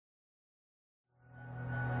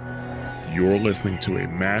You're listening to a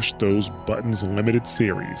Mash Those Buttons limited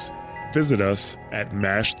series. Visit us at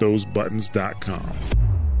mashthosebuttons.com.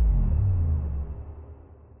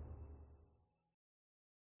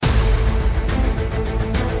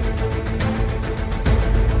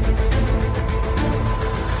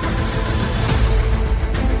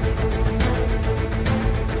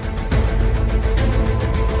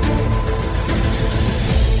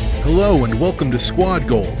 Hello and welcome to Squad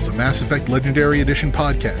Goals, a Mass Effect Legendary Edition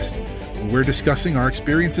podcast, where we're discussing our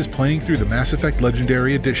experiences playing through the Mass Effect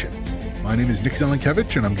Legendary Edition. My name is Nick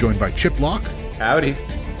Zelenkevich, and I'm joined by Chip Locke. Howdy.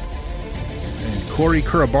 And Corey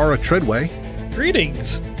Kurabara Treadway.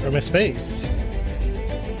 Greetings from space.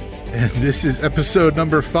 And this is episode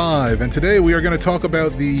number 5, and today we are going to talk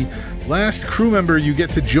about the last crew member you get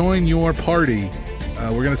to join your party.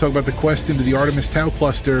 We're going to talk about the quest into the Artemis Tau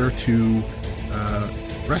cluster to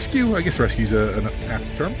rescue, I guess rescue's an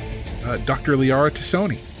apt term, Dr. Liara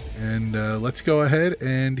T'Soni. And let's go ahead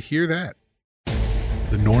and hear that.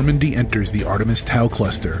 The Normandy enters the Artemis Tau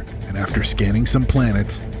cluster, and after scanning some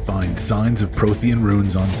planets, finds signs of Prothean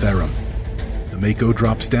runes on Therum. The Mako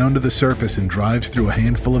drops down to the surface and drives through a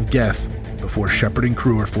handful of Geth before Shepard and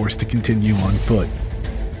crew are forced to continue on foot.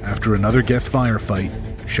 After another Geth firefight,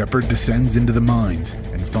 Shepard descends into the mines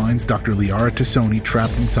and finds Dr. Liara T'Soni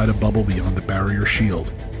trapped inside a bubble beyond the barrier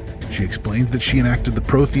shield. She explains that she enacted the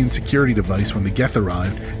Prothean security device when the Geth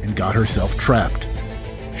arrived and got herself trapped.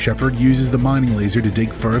 Shepard uses the mining laser to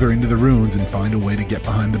dig further into the runes and find a way to get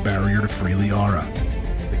behind the barrier to free Liara.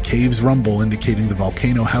 The caves rumble, indicating the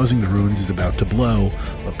volcano housing the runes is about to blow,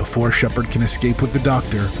 but before Shepard can escape with the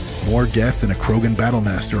Doctor, more Geth and a Krogan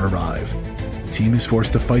Battlemaster arrive. The team is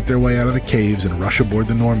forced to fight their way out of the caves and rush aboard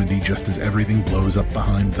the Normandy just as everything blows up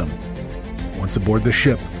behind them. Once aboard the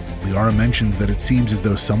ship, Liara mentions that it seems as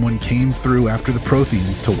though someone came through after the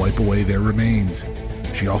Protheans to wipe away their remains.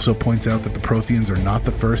 She also points out that the Protheans are not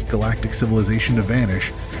the first galactic civilization to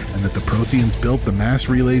vanish, and that the Protheans built the mass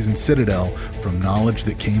relays and Citadel from knowledge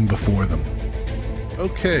that came before them.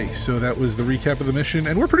 Okay, so that was the recap of the mission,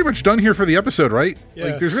 and we're pretty much done here for the episode, right? Yeah.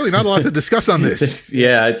 Like, there's really not a lot to discuss on this.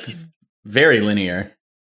 Yeah, it's very linear.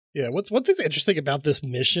 Yeah, one thing's interesting about this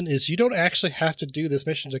mission is you don't actually have to do this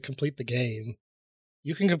mission to complete the game.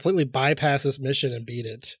 You can completely bypass this mission and beat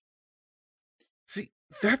it. See,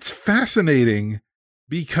 that's fascinating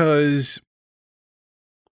because,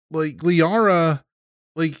 like, Liara,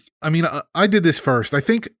 like, I mean, I did this first. I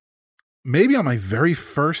think maybe on my very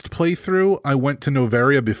first playthrough, I went to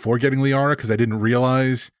Noveria before getting Liara because I didn't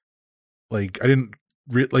realize, like,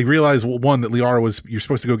 realize, well, one, that Liara was, you're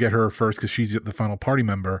supposed to go get her first because she's the final party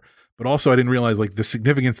member, but also I didn't realize, like, the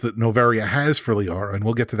significance that Noveria has for Liara, and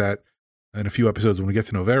we'll get to that in a few episodes when we get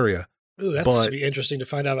to Noveria. Ooh, that's going to be interesting to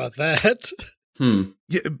find out about that.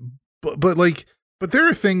 Yeah, but there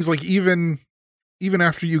are things like even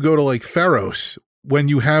after you go to like Feros, when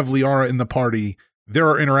you have Liara in the party, there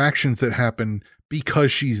are interactions that happen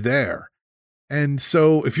because she's there. And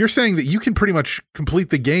so if you're saying that you can pretty much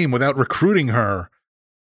complete the game without recruiting her,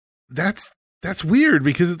 that's weird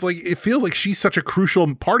because it's like, it feels like she's such a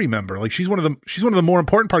crucial party member. Like she's one of the more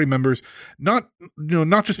important party members, not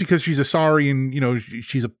just because she's Asari and,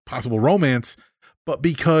 she's a possible romance, but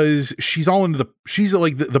because she's she's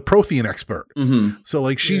like the Prothean expert. Mm-hmm. So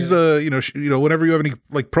like she's whenever you have any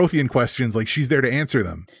like Prothean questions, like she's there to answer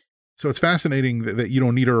them. So it's fascinating that you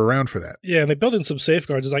don't need her around for that. Yeah, and they built in some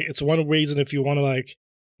safeguards. It's like, it's one reason if you want to like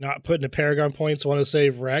not put in the Paragon points, want to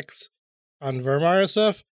save Rex on Vermar and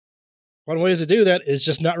stuff. One way to do that is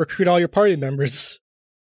just not recruit all your party members.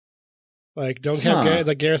 Like, don't have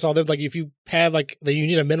like Garrus all them. Like, if you have you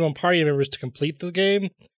need a minimum party members to complete this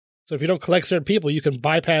game. So if you don't collect certain people, you can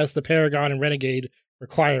bypass the Paragon and Renegade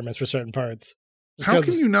requirements for certain parts. How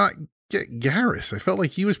can you not get Garrus? I felt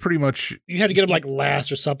like he was pretty much... You had to get him like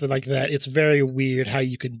last or something like that. It's very weird how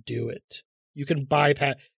you can do it. You can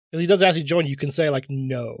bypass... Because he doesn't actually join, you can say like,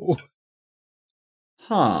 no.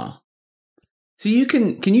 Huh. So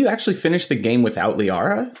can you actually finish the game without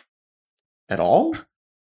Liara at all?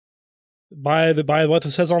 By what it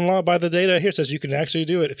says online, by the data here, it says you can actually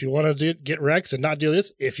do it if you want to get Rex and not do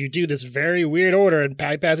this. If you do this very weird order and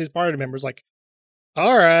bypass these party members, like,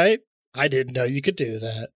 all right, I didn't know you could do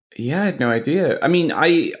that. Yeah, I had no idea. I mean,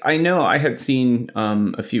 I know I had seen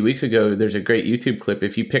a few weeks ago. There's a great YouTube clip.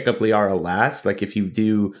 If you pick up Liara last, like if you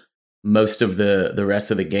do most of the rest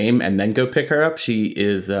of the game and then go pick her up, she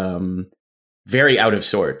is very out of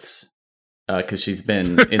sorts because she's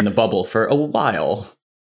been in the bubble for a while.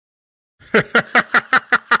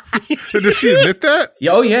 Does she admit that?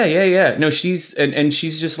 Oh yeah. No, she's and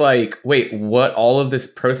she's just like, wait, what? All of this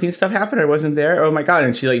Prothean stuff happened? I wasn't there. Oh my god!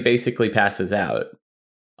 And she like basically passes out.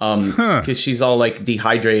 Because she's all like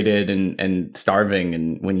dehydrated and starving,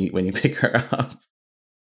 and when you pick her up.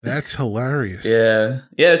 That's hilarious. Yeah,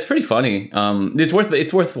 it's pretty funny.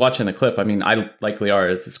 It's worth watching the clip. I mean, I like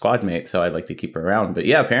Liara as a squad mate, so I'd like to keep her around. But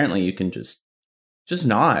yeah, apparently you can just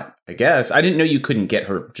not. I guess I didn't know you couldn't get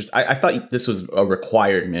her. I thought this was a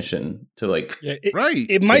required mission to like. Yeah, right.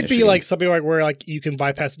 It might be like something like where like you can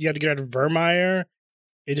bypass. You have to get out of Vermeer.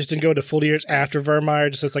 It just didn't go to full years after Vermeer.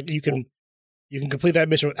 Just it's like you can complete that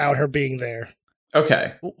mission without her being there.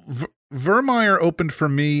 Okay. Well, Vermeer opened for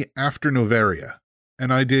me after Noveria.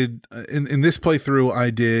 And I did, in this playthrough, I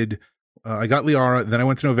got Liara, then I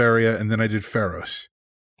went to Noveria, and then I did Pharos.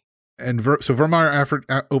 And so Vermeer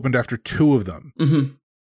opened after 2 of them. Mm-hmm.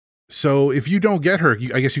 So if you don't get her,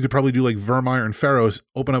 I guess you could probably do like Vermeer and Pharos,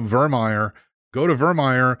 open up Vermeer, go to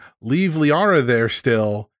Vermeer, leave Liara there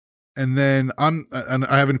still, and then I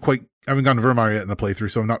haven't gone to Vermeer yet in the playthrough,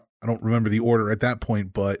 so I don't remember the order at that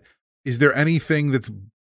point, but is there anything that's,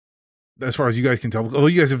 as far as you guys can tell, although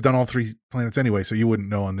you guys have done all 3 planets anyway, so you wouldn't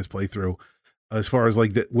know on this playthrough, as far as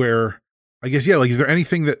like that, where I guess, yeah, like, is there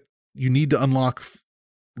anything that you need to unlock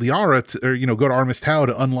Liara or, go to Artemis Tau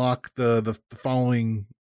to unlock the following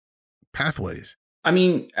pathways? I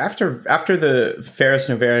mean, after the Pharos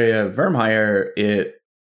Noveria Vermeer,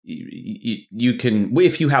 you can,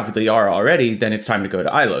 if you have Liara already, then it's time to go to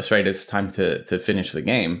Ilos, right? It's time to finish the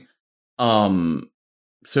game.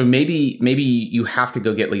 So maybe you have to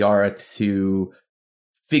go get Liara to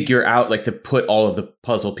figure out, like, to put all of the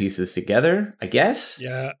puzzle pieces together, I guess?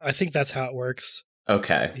 Yeah, I think that's how it works.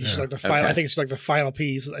 Okay. It's just like the final. I think it's like the final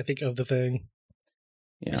piece, I think, of the thing.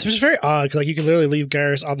 Yeah. It's just very odd, because like you can literally leave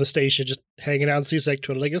Garrus on the station just hanging out in Susek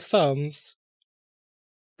twiddling his thumbs.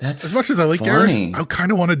 That's as much as I like funny. Garrus, I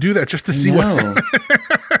kind of want to do that just to see what.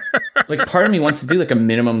 Like, part of me wants to do like a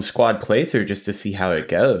minimum squad playthrough just to see how it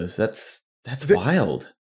goes. That's wild.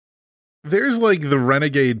 There's like the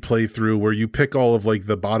Renegade playthrough where you pick all of like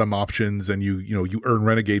the bottom options and you earn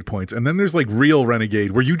Renegade points. And then there's like real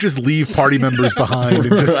Renegade where you just leave party members behind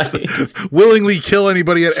and just willingly kill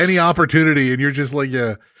anybody at any opportunity. And you're just like,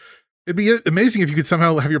 yeah, it'd be amazing if you could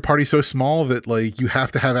somehow have your party so small that like you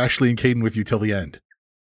have to have Ashley and Caden with you till the end.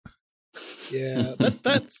 Yeah,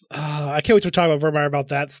 that's. I can't wait to talk about Vermeer about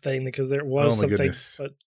that thing, because there was something. Goodness.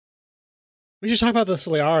 But we should talk about the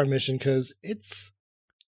Liara mission, because it's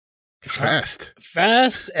fast,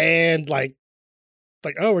 and like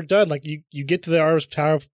oh, we're done. Like you get to the Artemis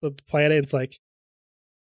Tau the planet, and it's like,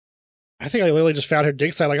 I think I literally just found her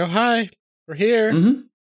dig site. Like, oh hi, we're here. Mm-hmm.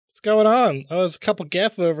 What's going on? Oh, there's a couple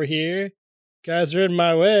Geth over here. Guys are in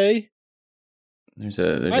my way. There's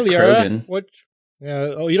a hi, Liara. Krogan. What?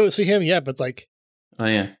 Yeah. Oh, you don't see him yet, but it's like, oh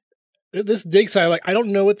yeah, this dig site. Like, I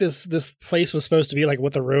don't know what this place was supposed to be, like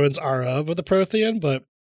what the ruins are of the Prothean, but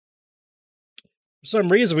for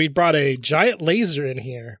some reason we brought a giant laser in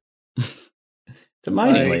here. It's a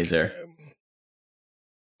mining laser.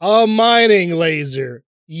 A mining laser.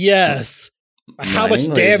 Yes. How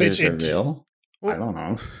much damage it? Real? I don't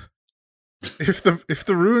know. If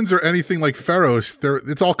the ruins are anything like Pharos,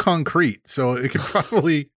 it's all concrete, so it could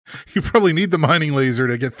probably. You probably need the mining laser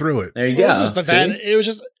to get through it. There you go. It was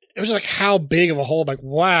just like how big of a hole. I'm like,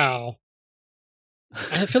 wow.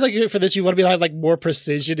 I feel like for this, you want to have more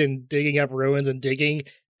precision in digging up ruins and digging,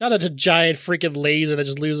 not a giant freaking laser that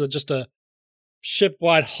just leaves just a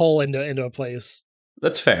ship-wide hole into a place.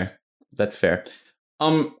 That's fair.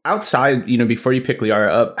 Outside, before you pick Liara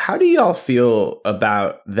up, how do y'all feel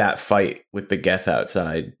about that fight with the Geth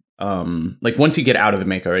outside? Like, once you get out of the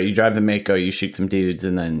Mako, right? You drive the Mako, you shoot some dudes,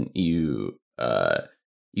 and then you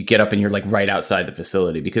get up and you're like right outside the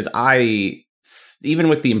facility. Because even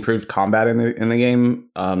with the improved combat in the game,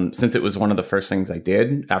 since it was one of the first things I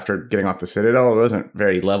did after getting off the Citadel, it wasn't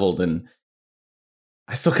very leveled, and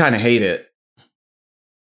I still kind of hate it.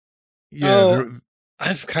 Yeah,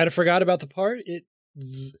 I've kind of forgot about the part.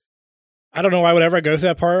 I don't know why whenever I go through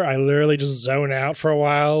that part, I literally just zone out for a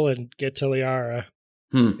while and get to Liara.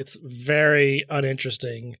 It's very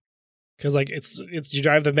uninteresting, because it's you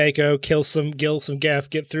drive the Mako, kill some Geth,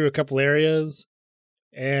 get through a couple areas,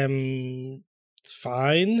 and it's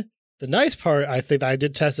fine. The nice part, I think that I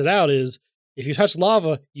did test it out, is if you touch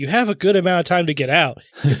lava, you have a good amount of time to get out.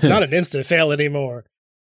 It's not an instant fail anymore.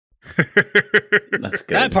 That's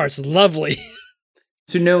good. That part's lovely.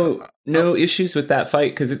 So no issues with that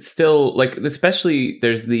fight, because it's still like, especially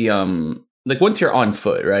there's the like, once you're on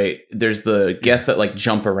foot, right? There's the Geth that like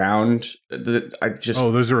jump around.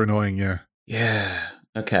 those are annoying. Yeah. Yeah.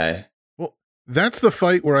 Okay. Well, That's the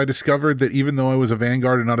fight where I discovered that even though I was a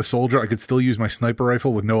Vanguard and not a soldier, I could still use my sniper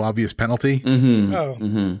rifle with no obvious penalty. Mm-hmm. Oh.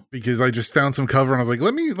 Mm-hmm. Because I just found some cover and I was like,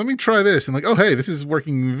 let me try this. And like, oh, hey, this is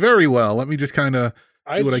working very well. Let me just kind of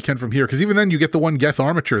do what I can from here. Because even then you get the one Geth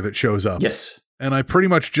armature that shows up. Yes. And I pretty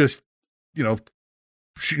much just,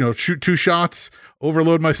 shoot 2 shots,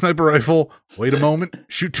 overload my sniper rifle, wait a moment,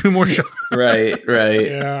 shoot 2 more shots. Right.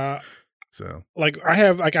 Yeah. So I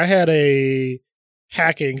had a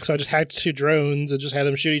hacking, so I just hacked 2 drones and just had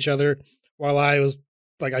them shoot each other while I was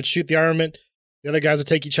I'd shoot the armament, the other guys would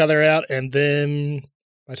take each other out, and then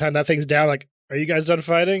by the time that thing's down, are you guys done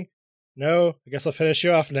fighting? No, I guess I'll finish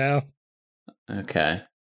you off now. Okay.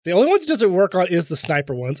 The only ones it doesn't work on is the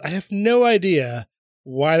sniper ones. I have no idea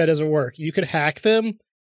why that doesn't work. You could hack them,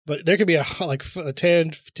 but there could be a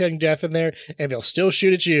 10 death in there, and they'll still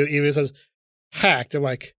shoot at you, even if it says hacked. I'm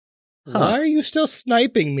like, why are you still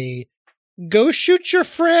sniping me? Go shoot your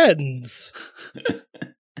friends.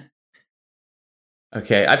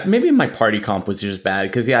 Okay, maybe my party comp was just bad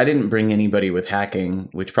because I didn't bring anybody with hacking,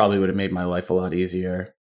 which probably would have made my life a lot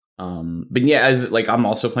easier. But yeah, as I'm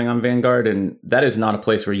also playing on Vanguard, and that is not a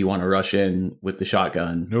place where you want to rush in with the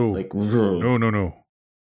shotgun. No, no.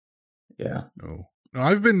 Yeah, no.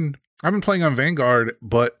 I've been playing on Vanguard,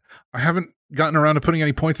 but I haven't gotten around to putting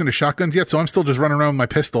any points into shotguns yet, so I'm still just running around with my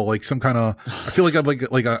pistol like some kind of. I feel like I'm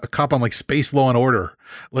like a cop on Space Law and Order.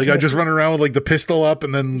 I just run around with the pistol up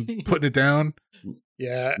and then putting it down.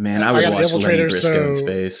 Yeah, man, I would watch Lenny Briscoe in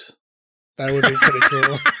space. That would be pretty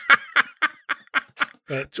cool.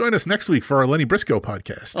 But join us next week for our Lenny Briscoe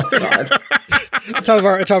podcast. Oh, God.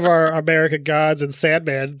 Top of our American Gods and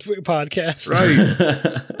Sandman podcast.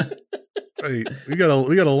 Right. Right. We got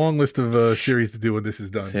a long list of series to do when this is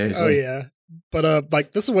done. Seriously. Oh yeah. But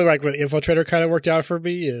this is where what Infiltrator kind of worked out for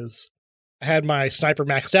me is I had my sniper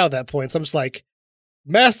maxed out at that point. So I'm just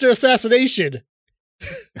Master Assassination.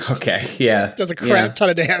 Okay, yeah. Does a crap ton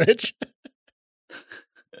of damage.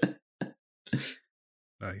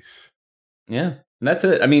 Nice. Yeah, and that's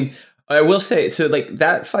it. I mean, I will say, so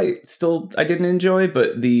that fight still I didn't enjoy,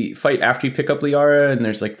 but the fight after you pick up Liara and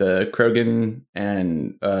there's the Krogan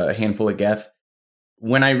and a handful of Geth.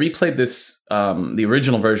 When I replayed this, the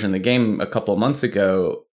original version of the game a couple of months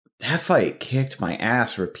ago, that fight kicked my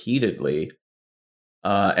ass repeatedly.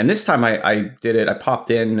 And this time I did it. I popped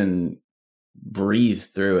in and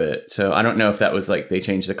breezed through it. So I don't know if that was they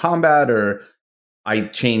changed the combat or I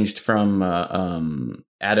changed from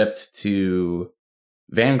Adept to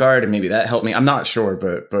Vanguard and maybe that helped me. I'm not sure,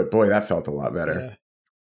 but boy, that felt a lot better. Yeah.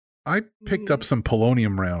 I picked up some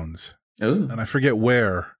polonium rounds. Ooh. And I forget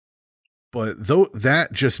where, but that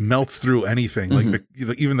just melts through anything.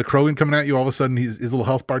 Mm-hmm. Even the Krogan coming at you, all of a sudden his little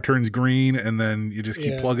health bar turns green, and then you just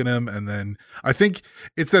keep plugging him, and then I think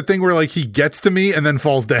it's that thing where he gets to me and then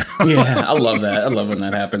falls down. Yeah, I love that. I love when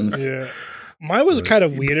that happens. Yeah, mine was kind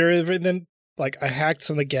of weirder than I hacked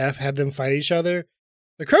some of the Geth, had them fight each other.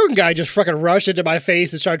 The Krogan guy just fucking rushed into my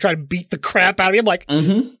face and started trying to beat the crap out of me. I'm like,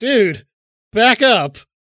 dude, back up,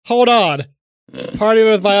 hold on, party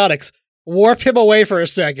with biotics. Warp him away for a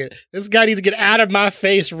second. This guy needs to get out of my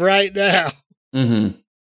face right now. Mm-hmm.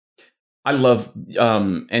 I love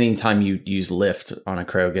anytime you use lift on a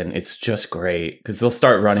Krogan. It's just great because they'll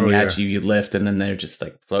start running at you. You lift, and then they're just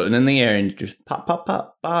floating in the air, and you just pop, pop,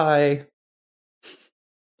 pop. Bye.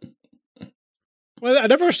 Well, I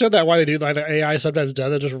never understood that why they do the AI sometimes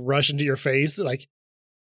does that. Just rush into your face,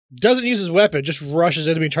 doesn't use his weapon, just rushes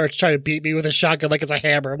into me, trying to beat me with a shotgun like it's a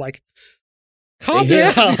hammer. I'm like, calm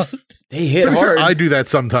down. They hit hard. I do that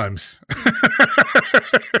sometimes.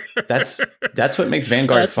 That's what makes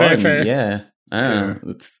Vanguard fun. Very fair. Yeah. I don't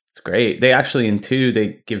know. It's great. They actually in 2,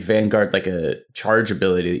 they give Vanguard a charge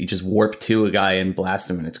ability that you just warp to a guy and blast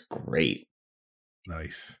him, and it's great.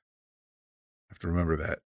 Nice. I have to remember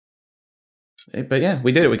that. But yeah,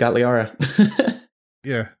 we did it. We got Liara.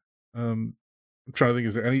 Yeah. I'm trying to think,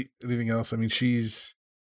 is there anything else? I mean, she's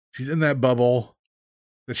in that bubble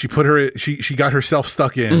that she put her, she got herself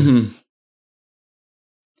stuck in. Mm-hmm.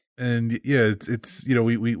 And yeah, it's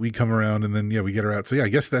we come around and then we get her out. So yeah, I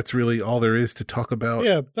guess that's really all there is to talk about.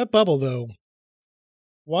 Yeah, that bubble though.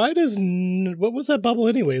 What was that bubble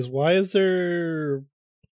anyways? Why is there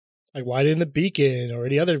why didn't the beacon or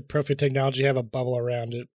any other perfect technology have a bubble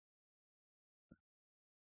around it?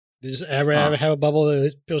 Did you just ever have a bubble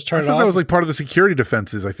that was turned off? I thought that was part of the security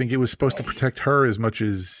defenses. I think it was supposed to protect her as much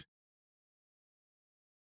as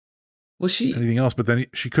anything else, but then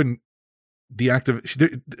she couldn't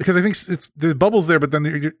deactivate because I think it's the bubble's there, but then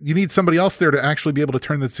you need somebody else there to actually be able to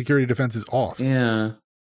turn the security defenses off. Yeah,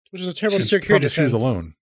 which is a terrible security defense. She was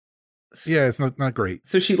alone. Yeah, it's not great.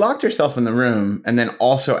 So she locked herself in the room and then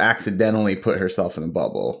also accidentally put herself in a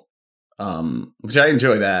bubble, which I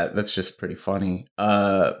enjoy that. That's just pretty funny.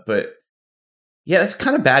 But yeah, it's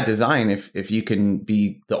kind of bad design if you can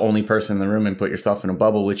be the only person in the room and put yourself in a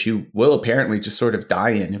bubble, which you will apparently just sort of die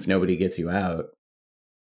in if nobody gets you out.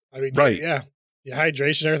 I mean, Right. yeah.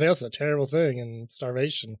 Dehydration and everything else is a terrible thing, and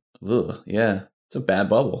starvation. Ugh, yeah, it's a bad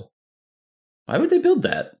bubble. Why would they build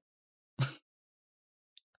that? All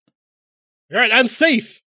right, I'm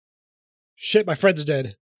safe. Shit, my friends are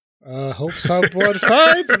dead. Hope someone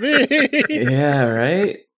finds me. Yeah,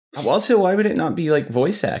 right? Also, why would it not be like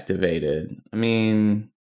voice activated? I mean,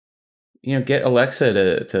 get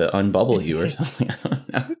Alexa to unbubble you or something. I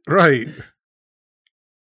don't know. Right.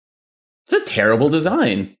 It's a terrible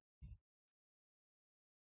design.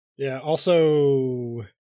 Yeah, also,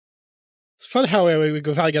 it's fun how we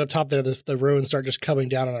finally get up top there, the ruins start just coming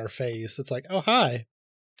down on our face. It's like, oh, hi.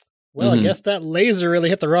 Well, I guess that laser really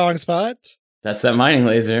hit the wrong spot. That's that mining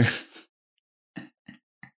laser.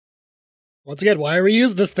 Once again, why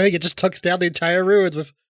reuse this thing? It just tucks down the entire ruins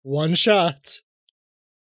with one shot.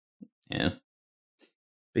 Yeah.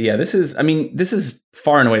 But yeah, this is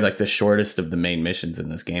far and away like the shortest of the main missions in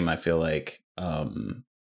this game, I feel like.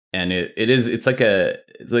 And it's like a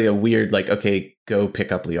weird, like, okay, go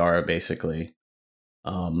pick up Liara, basically.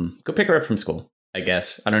 Go pick her up from school, I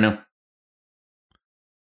guess. I don't know.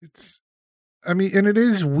 And it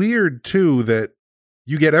is weird too that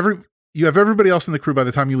you have everybody else in the crew by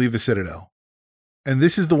the time you leave the Citadel. And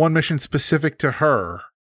this is the one mission specific to her.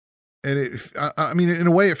 And in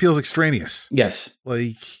a way it feels extraneous. Yes.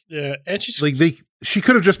 Like, yeah, and she's like she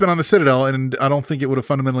could have just been on the Citadel, and I don't think it would have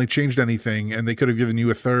fundamentally changed anything. And they could have given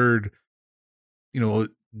you a third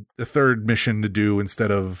mission to do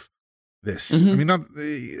instead of this. Mm-hmm. I mean,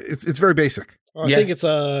 it's very basic. Well, I think it's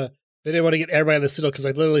they didn't want to get everybody on the Citadel because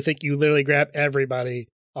I literally think you literally grab everybody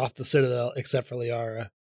off the Citadel except for Liara.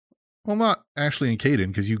 Well, not Ashley and Caden,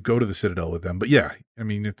 because you go to the Citadel with them. But yeah, I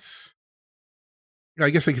mean, I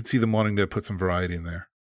guess I could see them wanting to put some variety in there.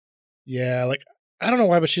 Yeah, like, I don't know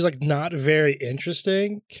why, but she's, like, not very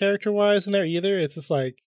interesting character-wise in there either. It's just,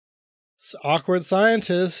 like, awkward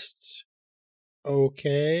scientist.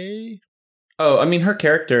 Okay. Oh, I mean, her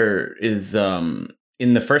character is, in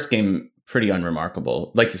the first game, pretty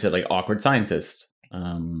unremarkable. Like you said, like, awkward scientist.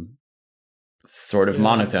 Sort of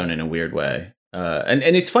monotone in a weird way. And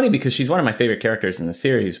it's funny because she's one of my favorite characters in the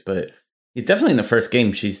series, but definitely in the first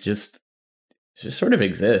game, she just sort of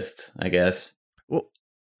exists, I guess. Well,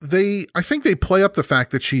 I think they play up the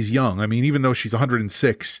fact that she's young. I mean, even though she's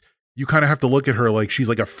 106, you kind of have to look at her like she's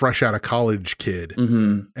like a fresh out of college kid.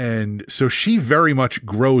 Mm-hmm. And so she very much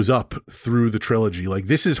grows up through the trilogy. Like,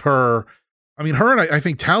 this is her. I mean, her and I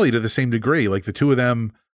think Tali to the same degree, like the two of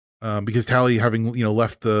them, because Tali having,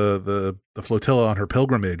 left the flotilla on her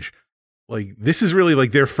pilgrimage, like, this is really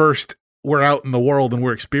like their first, we're out in the world and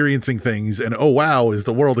we're experiencing things, and oh wow, is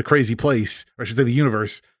the world a crazy place? Or I should say the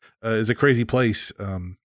universe is a crazy place.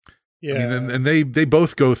 Yeah. I mean, and they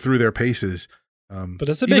both go through their paces. But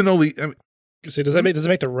does it does it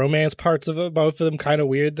make the romance parts of both of them kind of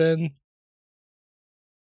weird then?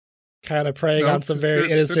 Kind of preying on some very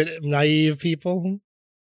innocent, naive people?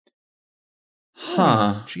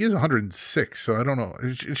 Huh. She is 106, so I don't know.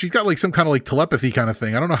 She's got like some kind of like telepathy kind of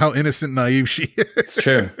thing. I don't know how innocent, naive she is. It's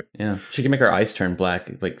true. Yeah. She can make her eyes turn black,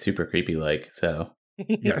 like super creepy like, so.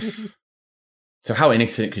 Yes. So how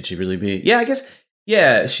innocent could she really be? Yeah, I guess,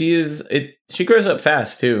 yeah, she is. She grows up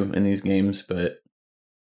fast too in these games, but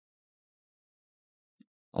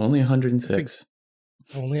only 106.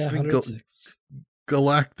 Only 106.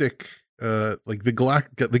 Galactic, like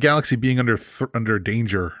the galaxy being under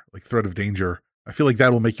danger, like threat of danger. I feel like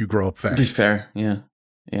that will make you grow up fast. Fair, yeah.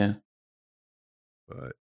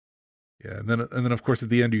 But yeah, and then of course at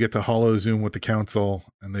the end you get to holo zoom with the council,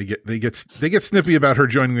 and they get snippy about her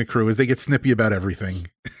joining the crew, as they get snippy about everything.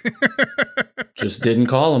 Just didn't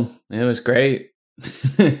call him. It was great.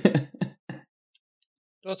 That's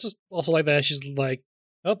just also like that. She's like,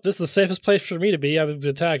 "Oh, this is the safest place for me to be. I've been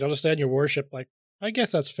attacked. I'll just stay in your worship." Like, I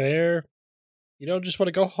guess that's fair. You don't just want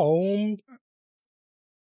to go home.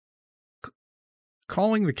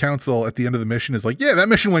 Calling the council at the end of the mission is like, yeah, that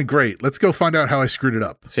mission went great. Let's go find out how I screwed it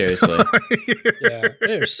up. Seriously. Yeah,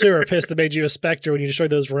 they're super pissed that made you a Spectre when you destroyed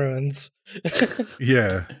those ruins.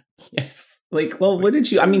 Yeah. Yes. Like, well, what did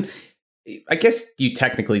you? I mean, I guess you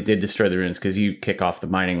technically did destroy the ruins because you kick off the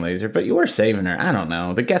mining laser, but you were saving her. I don't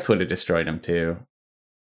know. The Geth would have destroyed him too.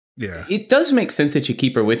 Yeah. It does make sense that you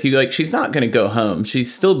keep her with you. Like, she's not going to go home.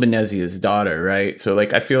 She's still Benezia's daughter, right? So,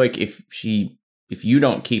 like, I feel like if you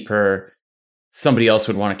don't keep her somebody else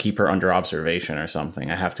would want to keep her under observation or something.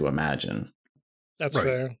 I have to imagine. That's Right.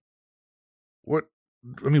 fair.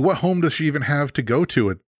 What home does she even have to go to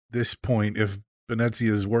at this point if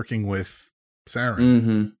Venezia is working with Saren?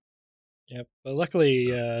 Mm-hmm. Yep. But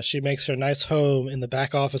luckily, she makes her nice home in the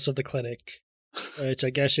back office of the clinic, which I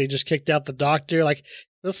guess she just kicked out the doctor. Like,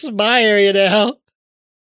 this is my area now.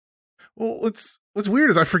 Well, what's weird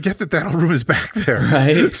is I forget that room is back there.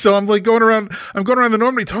 Right. So I'm like going around the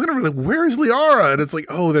Normandy talking to her like, where is Liara? And it's like,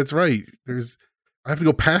 oh, that's right. I have to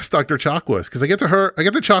go past Dr. Chakwas because I get to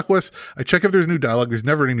Chakwas. I check if there's new dialogue. There's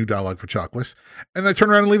never any new dialogue for Chakwas. And I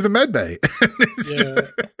turn around and leave the med bay. Yeah.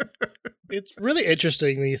 It's really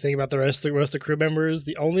interesting when you think about the rest of the crew members.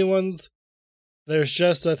 The only ones, there's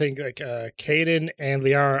just, I think, like Kaidan and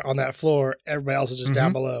Liara on that floor. Everybody else is just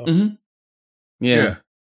down below. Mm-hmm. Yeah.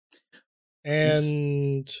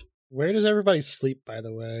 And where does everybody sleep, by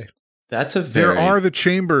the way? That's a There are the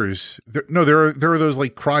chambers. There are those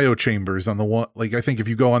like cryo chambers on the one. Like I think if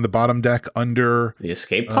you go on the bottom deck under the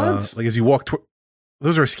escape pods, like as you walk,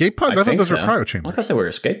 those are escape pods. I thought those were cryo chambers. I thought they were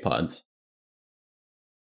escape pods.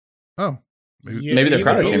 Oh, maybe they're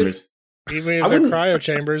cryo chambers. Even if they're cryo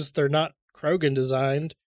chambers, they're not Krogan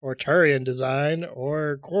designed or Turian designed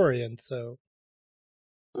or Quarian. So,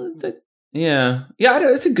 yeah,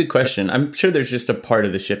 it's a good question. I'm sure there's just a part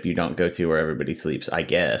of the ship you don't go to where everybody sleeps. I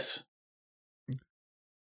guess.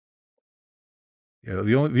 Yeah,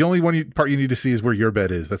 the only part you need to see is where your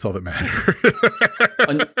bed is. That's all that matters.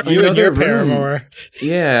 You and your paramour.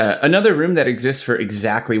 Yeah, another room that exists for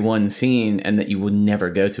exactly one scene and that you will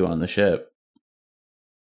never go to on the ship.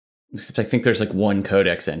 Except I think there's like one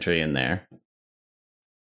codex entry in there.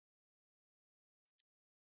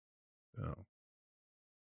 Oh.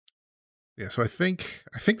 Yeah, so I think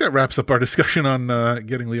that wraps up our discussion on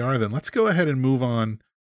getting Liara. Then let's go ahead and move on.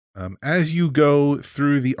 As you go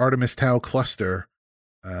through the Artemis Tau cluster,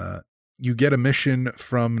 you get a mission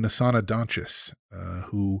from Nasana Donchis,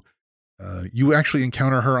 who you actually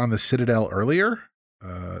encounter her on the Citadel earlier.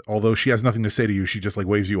 Although she has nothing to say to you, she just like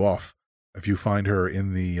waves you off. If you find her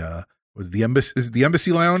in the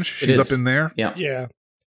embassy lounge, she's up in there. Yeah.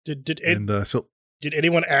 Did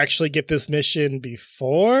anyone actually get this mission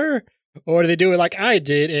before, or did they do it like I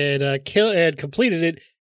did and completed it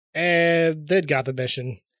and then got the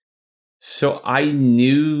mission? So I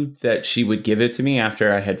knew that she would give it to me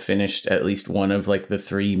after I had finished at least one of like the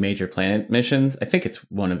 3 major planet missions. I think it's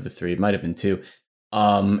one of the 3. It might have been 2.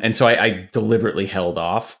 And so I deliberately held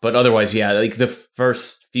off. But otherwise, yeah, like the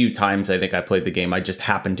first few times I think I played the game, I just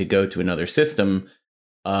happened to go to another system,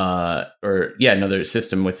 another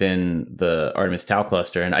system within the Artemis Tau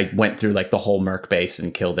cluster. And I went through like the whole Merc base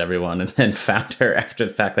and killed everyone and then found her after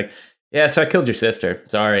the fact. Like, yeah, so I killed your sister.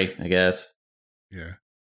 Sorry, I guess. Yeah.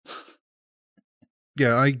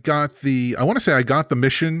 Yeah, I want to say I got the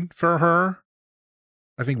mission for her,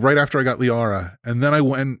 I think right after I got Liara. And then I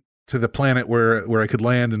went to the planet where I could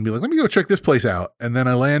land and be like, let me go check this place out. And then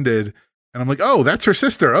I landed and I'm like, oh, that's her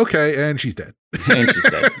sister. Okay. And she's dead. And she's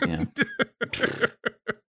dead, yeah.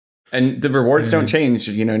 And the rewards don't change,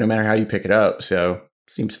 no matter how you pick it up. So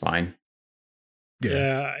seems fine.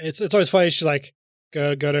 Yeah. It's always funny. She's like,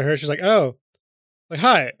 go to her. She's like, oh, like,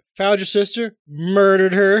 hi, found your sister,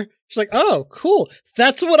 murdered her. She's like, oh, cool.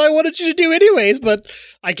 That's what I wanted you to do anyways, but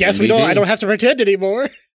I guess I don't have to pretend anymore.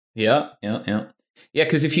 Yeah. Yeah,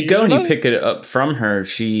 because if you go and you pick it up from her,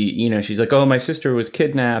 she's like, oh, my sister was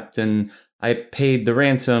kidnapped and I paid the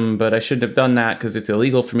ransom, but I shouldn't have done that because it's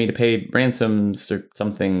illegal for me to pay ransoms or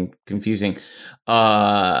something confusing.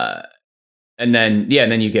 And then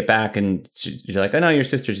you get back and you're like, oh, no, your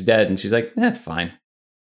sister's dead. And she's like, that's fine.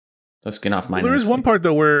 Let's get off my. Well, there is one part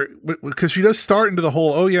though where, because she does start into the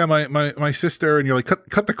whole, oh yeah, my sister, and you're like,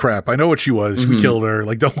 cut the crap. I know what she was. Mm-hmm. We killed her.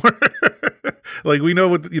 Like, don't worry. Like, we know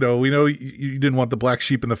what, we know you didn't want the black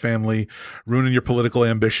sheep in the family ruining your political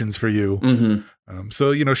ambitions for you. Mm-hmm.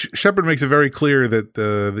 So Shepard makes it very clear that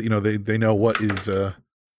they know what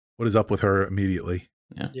is up with her immediately.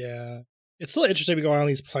 Yeah. It's still interesting to go on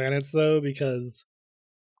these planets though, because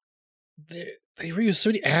they reuse so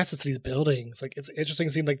many assets to these buildings. Like, it's interesting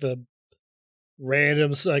seeing like the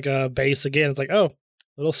random base again. It's like, oh,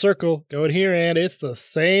 little circle, go in here, and it's the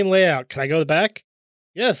same layout. Can I go to the back?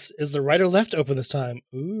 Yes. Is the right or left open this time?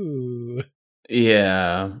 Ooh.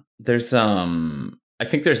 Yeah. There's I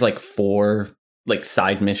think there's like 4 like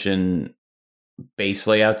side mission base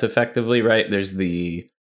layouts effectively, right? There's the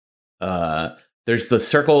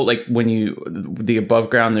circle, like when the above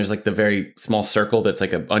ground, there's like the very small circle that's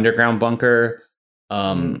like an underground bunker.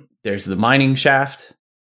 There's the mining shaft.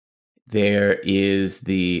 There is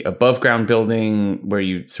the above ground building where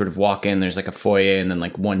you sort of walk in. There's like a foyer and then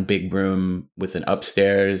like one big room with an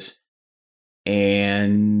upstairs.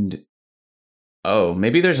 And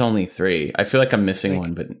maybe there's only 3. I feel like I'm missing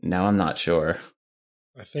one, but now I'm not sure.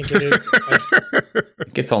 I think it is. I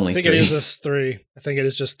think it's only 3. I think it is just 3. I think it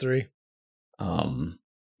is just 3.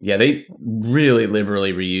 Yeah, they really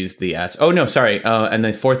liberally reused the Oh no, sorry. And the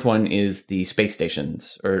 4th one is the space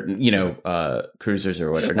stations, or cruisers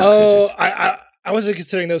or whatever. Cruisers. I wasn't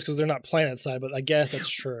considering those because they're not planet side, but I guess that's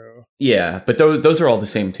true. Yeah, but those are all the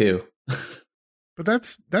same too. But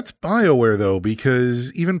that's BioWare though,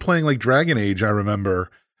 because even playing like Dragon Age, I remember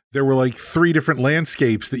there were like 3 different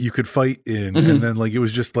landscapes that you could fight in, and then like it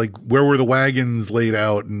was just like where were the wagons laid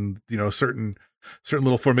out, and certain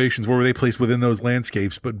little formations, where were they placed within those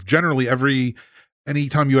landscapes. But generally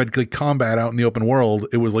anytime you had like combat out in the open world,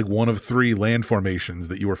 it was like one of 3 land formations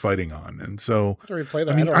that you were fighting on. And so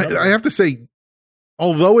I mean, I have to say,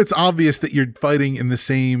 although it's obvious that you're fighting in the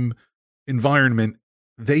same environment,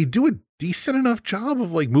 they do a decent enough job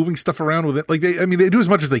of like moving stuff around with it. Like they do as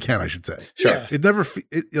much as they can, I should say. Sure. Yeah. It never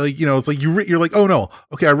it's like you're like, oh no,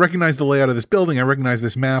 okay, I recognize the layout of this building, I recognize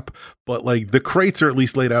this map, but like the crates are at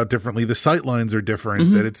least laid out differently, the sight lines are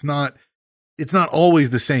different, that it's not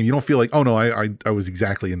always the same. You don't feel like, oh no, I was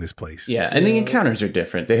exactly in this place. Yeah, and the encounters are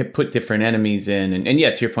different. They put different enemies in, and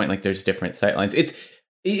yeah, to your point, like there's different sight lines.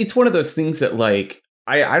 It's one of those things that like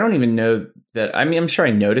I don't even know that. I mean, I'm sure I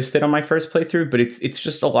noticed it on my first playthrough, but it's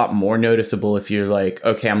just a lot more noticeable if you're like,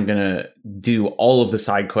 okay, I'm gonna do all of the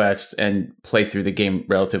side quests and play through the game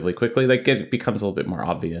relatively quickly. Like it becomes a little bit more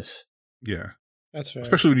obvious. Yeah, that's fair.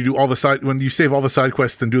 Especially when you do when you save all the side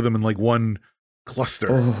quests and do them in like one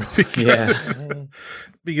cluster.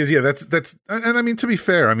 Because that's and I mean, to be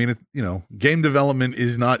fair, I mean, it's, game development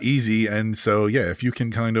is not easy, and so yeah, if you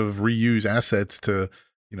can kind of reuse assets to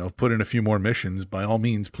put in a few more missions, by all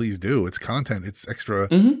means, please do. It's content. It's extra.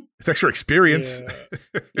 It's extra experience.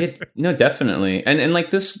 Yeah. No, definitely. And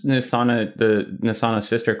like this the Nasana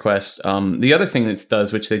sister quest. The other thing that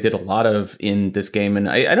does, which they did a lot of in this game, and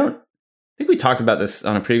I think we talked about this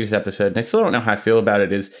on a previous episode, and I still don't know how I feel about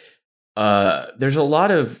it. Is there's a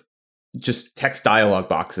lot of just text dialogue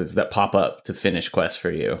boxes that pop up to finish quests for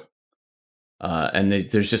you. And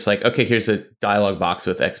there's just like, okay, here's a dialogue box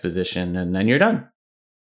with exposition, and then you're done.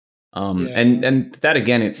 And that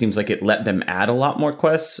again, it seems like it let them add a lot more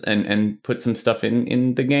quests and put some stuff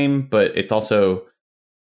in the game, but it's also,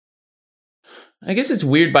 I guess it's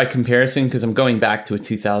weird by comparison because I'm going back to a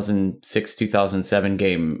 2006, 2007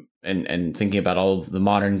 game and thinking about all of the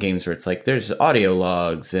modern games where it's like there's audio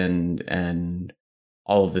logs and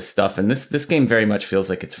all of this stuff, and this game very much feels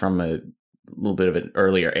like it's from a little bit of an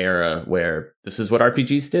earlier era where this is what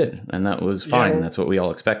RPGs did, and that was fine. That's what we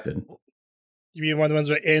all expected. You mean one of the ones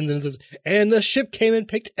where it ends and it says, and the ship came and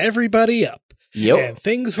picked everybody up. Yep. And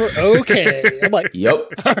things were okay. I'm like, yep.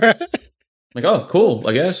 All right. Like, oh, cool,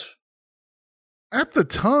 I guess. At the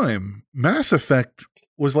time, Mass Effect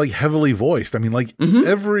was like heavily voiced. I mean, like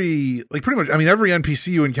every NPC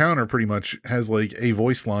you encounter pretty much has like a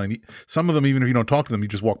voice line. Some of them, even if you don't talk to them, you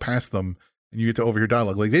just walk past them and you get to overhear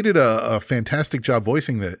dialogue. Like they did a fantastic job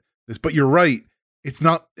voicing this, but you're right. It's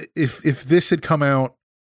not, if this had come out,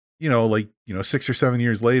 6 or 7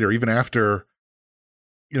 years later, even after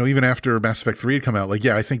Mass Effect 3 had come out, like,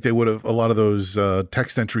 yeah, I think they would have, a lot of those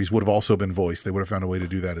text entries would have also been voiced. They would have found a way to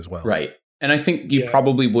do that as well. Right. And I think you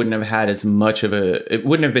probably wouldn't have had as much of it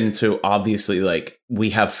wouldn't have been so obviously like we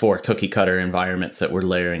have 4 cookie cutter environments that we're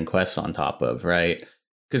layering quests on top of, right?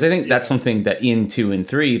 Because I think that's something that in 2 and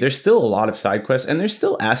 3, there's still a lot of side quests and there's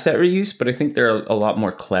still asset reuse, but I think they're a lot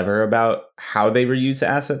more clever about how they reuse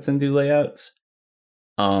assets and do layouts.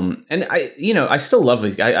 And I still love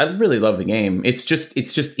it. I really love the game. It's just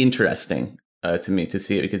interesting to me to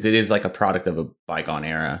see it because it is like a product of a bygone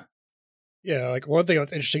era. Yeah, like one thing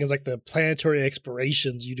that's interesting is like the planetary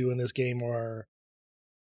explorations you do in this game are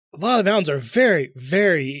a lot of the mountains are very,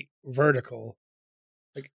 very vertical.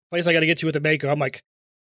 Like place I got to get to with the Mako, I'm like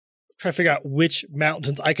trying to figure out which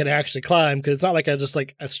mountains I can actually climb because it's not like just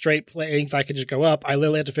like a straight plane I can just go up. I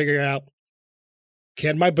literally have to figure out,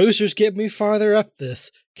 can my boosters get me farther up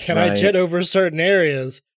this? Can I jet over certain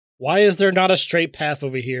areas? Why is there not a straight path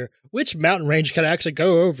over here? Which mountain range can I actually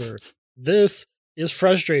go over? This is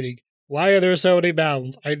frustrating. Why are there so many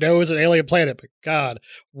mountains? I know it's an alien planet, but God,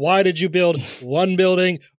 why did you build one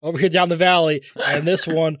building over here down the valley and this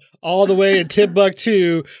one all the way in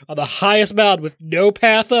Timbuktu on the highest mountain with no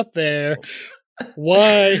path up there?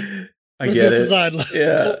 Why? I It's get just it. designed.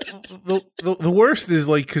 Yeah. The worst is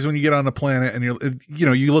like, because when you get on a planet and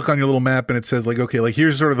you look on your little map and it says like, okay, like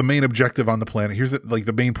here's sort of the main objective on the planet. Here's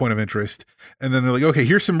the main point of interest. And then they're like, okay,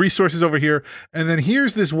 here's some resources over here. And then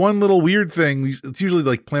here's this one little weird thing. It's usually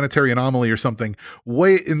like planetary anomaly or something.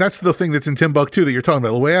 And that's the thing that's in Timbuktu that you're talking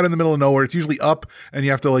about. Way out in the middle of nowhere. It's usually up and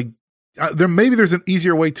you have to like, there's an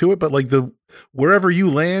easier way to it, but like wherever you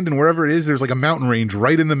land and wherever it is, there's like a mountain range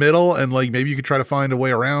right in the middle, and like maybe you could try to find a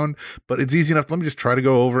way around, but it's easy enough. Let me just try to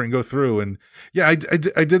go over and go through. And yeah, I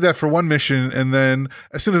did that for one mission, and then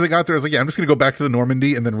as soon as I got there, I was like, yeah, I'm just gonna go back to the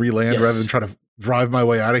Normandy and then re-land rather than try to drive my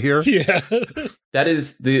way out of here. Yeah. That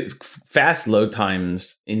is the fast load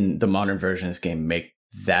times in the modern version of this game make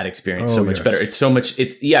that experience so much better.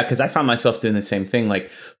 Because I found myself doing the same thing.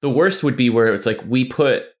 Like the worst would be where it's like we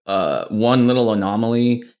put one little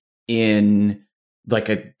anomaly in like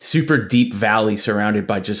a super deep valley surrounded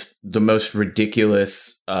by just the most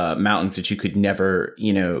ridiculous mountains that you could never,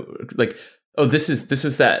 like, oh, this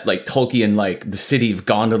is that like Tolkien, like the city of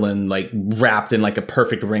Gondolin, like wrapped in like a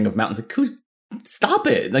perfect ring of mountains. Like, stop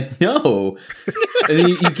it. Like, no. And then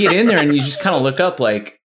you get in there and you just kind of look up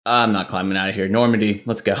like, I'm not climbing out of here. Normandy,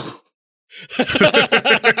 let's go.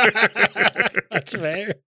 That's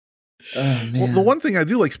fair. Oh, man. Well, the one thing I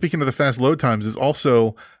do like, speaking of the fast load times, is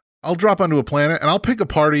also I'll drop onto a planet and I'll pick a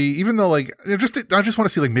party, even though like I just want to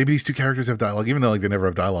see like maybe these two characters have dialogue, even though like they never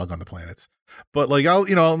have dialogue on the planets. But like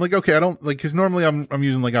I'm like, okay, I don't like, because normally I'm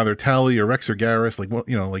using like either Tally or Rex or Garrus, like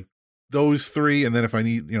like those three, and then if I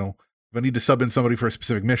need to sub in somebody for a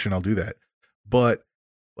specific mission, I'll do that. But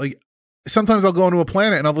like sometimes I'll go into a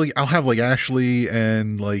planet and I'll have like Ashley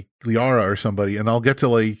and like Liara or somebody, and I'll get to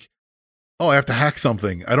like, oh, I have to hack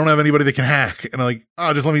something. I don't have anybody that can hack. And I'm like, oh,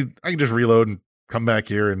 I can just reload and come back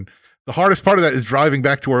here. And the hardest part of that is driving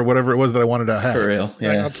back to whatever it was that I wanted to hack. For real.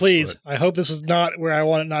 Yeah. Like, oh, please. I hope this was not where I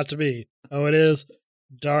want it not to be. Oh, it is?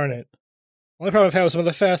 Darn it. Only problem I've had with some of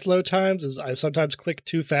the fast load times is I sometimes click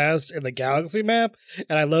too fast in the galaxy map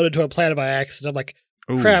and I load into a planet by accident. I'm like,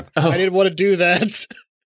 crap, I didn't want to do that.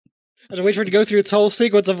 I had to wait for it to go through its whole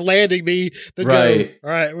sequence of landing me. Then go, all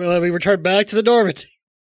right, well, let me return back to the Normandy.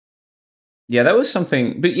 Yeah, that was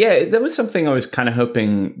something. But yeah, that was something I was kind of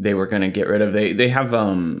hoping they were going to get rid of. They have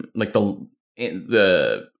like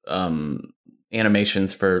the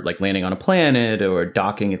animations for like landing on a planet or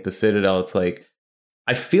docking at the Citadel. It's like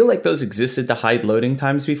I feel like those existed to hide loading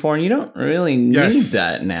times before, and you don't really need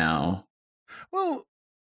that now. Well,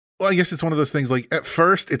 I guess it's one of those things. Like at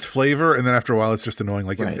first, it's flavor, and then after a while, it's just annoying.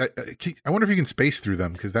 Like I wonder if you can space through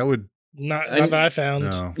them, because that would. Not that I found.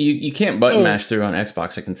 No. You can't button mash through on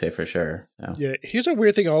Xbox, I can say for sure. So. Yeah, here's a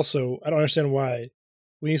weird thing also. I don't understand why.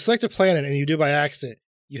 When you select a planet and you do by accident,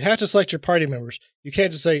 you have to select your party members. You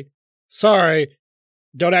can't just say, sorry,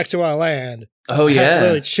 don't actually want to land. Oh, you yeah. have to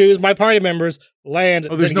literally choose my party members, land.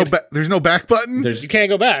 Oh, there's no back button? You can't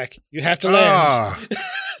go back. You have to land.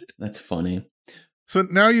 That's funny. So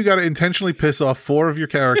now you got to intentionally piss off 4 of your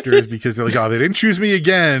characters because they're like, oh, they didn't choose me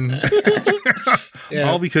again. Yeah.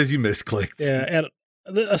 All because you misclicked. Yeah, and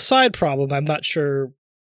a side problem, I'm not sure,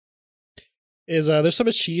 is there's some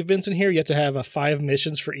achievements in here. You have to have 5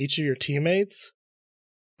 missions for each of your teammates.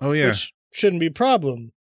 Oh, yeah. Which shouldn't be a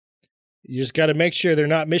problem. You just got to make sure they're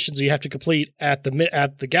not missions you have to complete at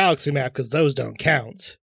the galaxy map, because those don't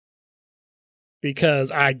count. Because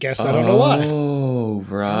I guess I don't know why. Oh,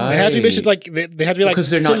 right. They have to be missions like they have to be like because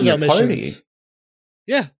they're not in your missions. party.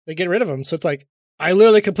 Yeah, they get rid of them. So it's like I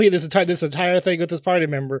literally completed this entire thing with this party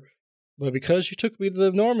member, but because you took me to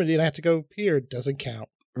the Normandy and I have to go here, it doesn't count.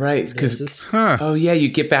 Right, because oh yeah, you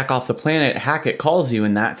get back off the planet, Hackett calls you,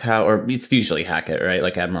 and that's how, or it's usually Hackett, right?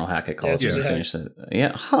 Like Admiral Hackett calls you to finish it.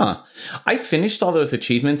 Yeah, I finished all those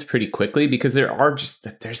achievements pretty quickly because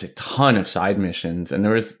there's a ton of side missions, and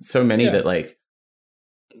there was so many that like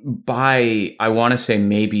by I want to say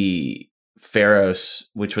maybe Pharos,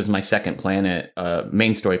 which was my second planet,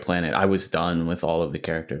 main story planet, I was done with all of the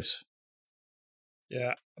characters.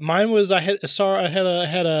 Yeah. Mine was I had a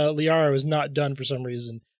Liara was not done for some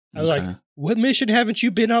reason. I was like, what mission haven't you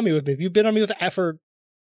been on me with me? Have you been on me with for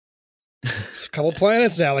a couple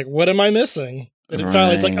planets now? Like, what am I missing? And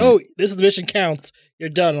finally it's like, oh, this is the mission counts. You're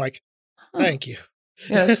done. Like, thank you.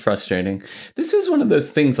 Yeah, that's frustrating. This is one of those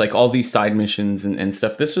things, like all these side missions and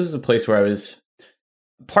stuff. This was a place where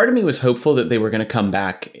part of me was hopeful that they were going to come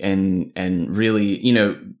back and really,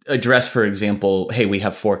 address, for example, hey, we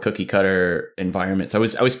have 4 cookie cutter environments. I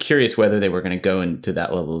was curious whether they were going to go into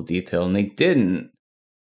that level of detail, and they didn't.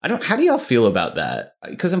 How do y'all feel about that?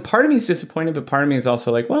 Because part of me is disappointed, but part of me is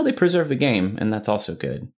also like, well, they preserve the game, and that's also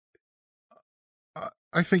good.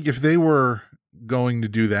 I think if they were going to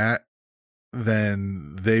do that,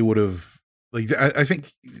 then they would have I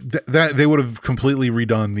think that they would have completely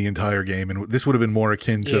redone the entire game, and this would have been more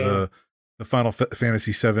akin to the Final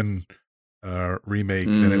Fantasy VII remake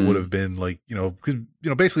than it would have been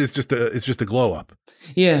because basically it's just a glow up.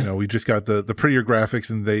 Yeah, we just got the prettier graphics,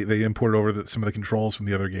 and they imported over some of the controls from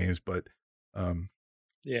the other games, but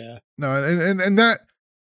yeah, no, and that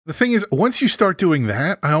the thing is, once you start doing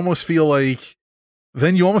that, I almost feel like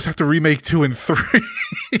then you almost have to remake 2 and 3.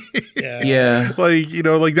 Yeah. Now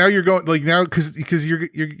you're going because you're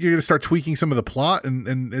going to start tweaking some of the plot,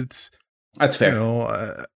 and that's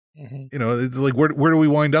fair. It's like where do we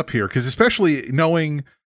wind up here? Because especially knowing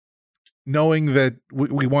that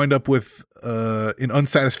we wind up with an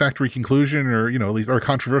unsatisfactory conclusion, or at least or a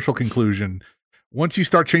controversial conclusion. Once you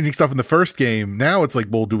start changing stuff in the first game, now it's like,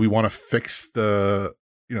 well, do we want to fix the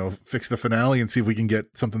finale and see if we can get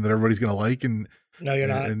something that everybody's going to like? And no, you're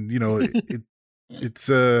not. And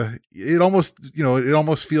it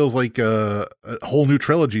almost feels like a whole new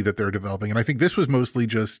trilogy that they're developing. And I think this was mostly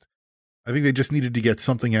I think they just needed to get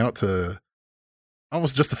something out to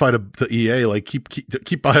almost justify to EA, like keep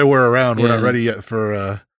BioWare around. We're not ready yet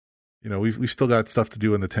for we've still got stuff to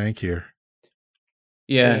do in the tank here.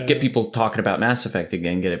 Yeah, get people talking about Mass Effect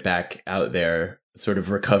again, get it back out there, sort of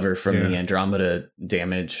recover from the Andromeda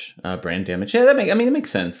damage, brand damage. Yeah, it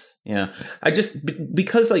makes sense. Yeah, I just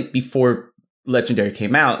because before Legendary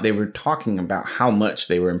came out, they were talking about how much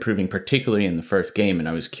they were improving, particularly in the first game, and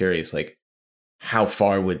I was curious, how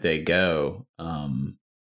far would they go? I'm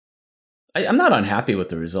not unhappy with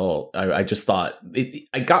the result. I just thought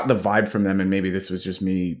I got the vibe from them, and maybe this was just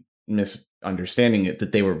me misunderstanding it,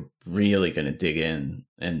 that they were really going to dig in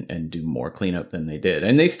and do more cleanup than they did,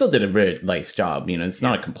 and they still did a really nice job. It's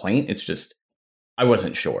not a complaint. It's just I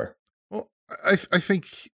wasn't sure. Well, I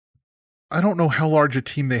think I don't know how large a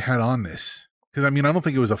team they had on this, because I don't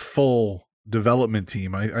think it was a full development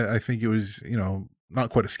team. I think it was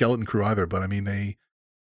not quite a skeleton crew either, but they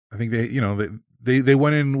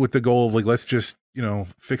went in with the goal of let's just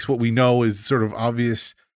fix what we know is sort of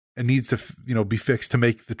obvious and needs to be fixed to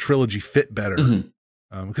make the trilogy fit better.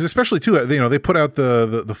 Because especially too, they put out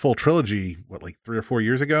the full trilogy 3 or 4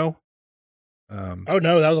 years ago. Oh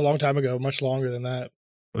no, that was a long time ago. Much longer than that.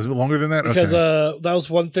 Was it longer than that? Because that was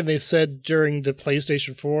one thing they said during the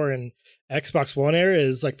PlayStation 4 and Xbox One era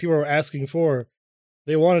is people were asking for.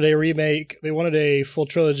 They wanted a remake. They wanted a full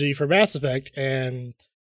trilogy for Mass Effect, and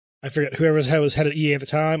I forget whoever was head at EA at the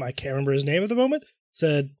time. I can't remember his name at the moment.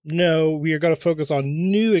 Said no, we are going to focus on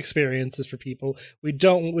new experiences for people. We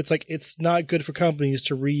don't. It's not good for companies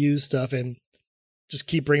to reuse stuff and just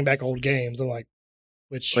keep bringing back old games. I'm like,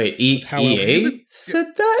 wait, EA said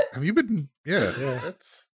that? Have you been? Yeah.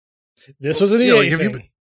 This was an EA thing.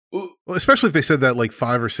 Well, especially if they said that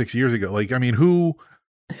 5 or 6 years ago. Who?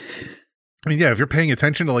 If you're paying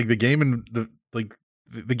attention to the game and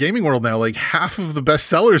the gaming world now, half of the best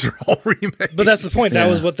sellers are all remakes. But that's the point.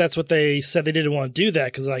 That's what they said. They didn't want to do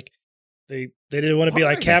that because they didn't want to be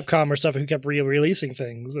like Capcom or stuff who kept releasing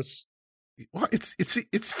things.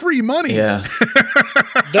 It's free money. Yeah,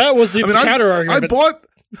 that was the counter argument.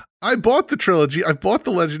 I bought the trilogy. I bought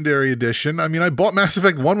the Legendary Edition. I bought Mass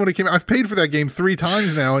Effect 1 when it came out. I've paid for that game 3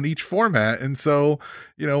 times now in each format. And so,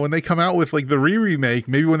 when they come out with the remake,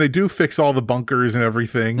 maybe when they do fix all the bunkers and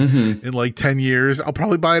everything in 10 years, I'll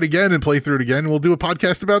probably buy it again and play through it again. And we'll do a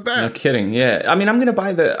podcast about that. No kidding. Yeah. I'm going to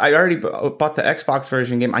buy I already bought the Xbox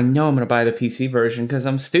version game. I know I'm going to buy the PC version because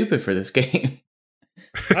I'm stupid for this game.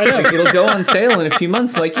 I know. It'll go on sale in a few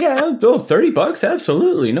months. $30,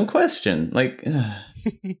 absolutely. No question.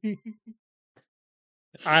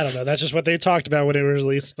 I don't know. That's just what they talked about when it was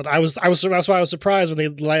released. But that's why I was surprised when they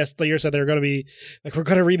last year said they were going to be we're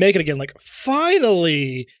going to remake it again.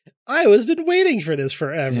 Finally, I was been waiting for this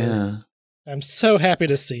forever. Yeah. I'm so happy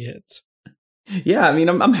to see it. Yeah,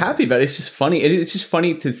 I'm happy about it. It's just funny. It's just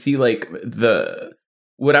funny to see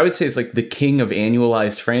what I would say is the king of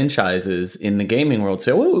annualized franchises in the gaming world.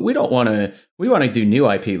 So we want to do new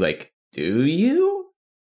IP. Do you?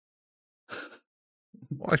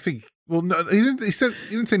 Well, I think. Well, no, he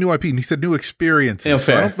didn't say new IP. He said new experiences.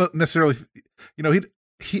 So I don't necessarily.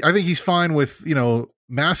 I think he's fine with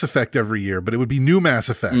Mass Effect every year, but it would be new Mass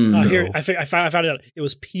Effect. So. Here, I found it out. It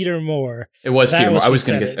was Peter Moore. It was Peter Moore. I was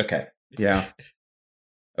going to guess. Okay, yeah.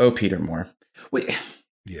 Oh, Peter Moore. Wait.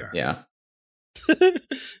 Yeah. Yeah.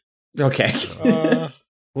 Okay.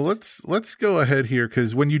 Well, let's go ahead here,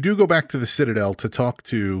 because when you do go back to the Citadel to talk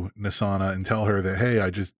to Nassana and tell her that, hey, I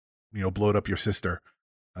just blowed up your sister.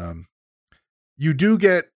 You do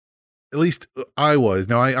get, at least I was.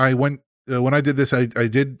 Now I went when I did this, I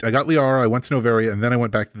got Liara, I went to Noveria, and then I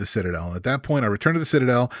went back to the Citadel. And at that point, I returned to the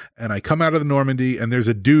Citadel, and I come out of the Normandy, and there's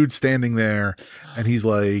a dude standing there, and he's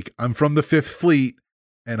like, I'm from the 5th Fleet,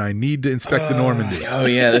 and I need to inspect the Normandy. Oh,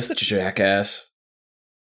 yeah, this jackass.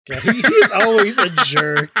 God, he's always a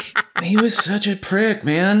jerk. He was such a prick,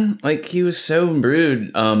 man. Like, he was so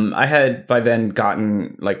rude. I had by then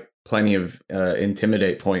gotten like plenty of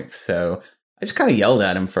intimidate points, so I just kind of yelled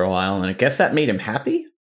at him for a while, and I guess that made him happy.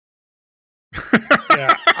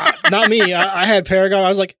 Yeah, not me. I had Paragon. I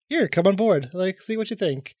was like, here, come on board. Like, see what you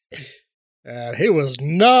think. And he was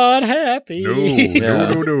not happy.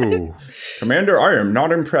 No. Commander, I am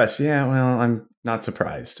not impressed. Yeah, well, I'm not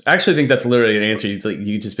surprised. I actually think that's literally an answer. It's like,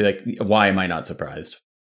 you just be like, why am I not surprised?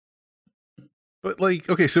 But like,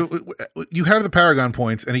 okay, so you have the Paragon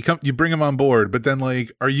points, and you bring him on board, but then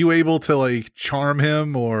like, are you able to like charm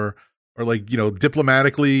him or like, you know,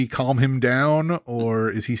 diplomatically calm him down, or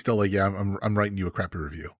is he still like, yeah, I'm writing you a crappy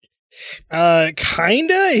review?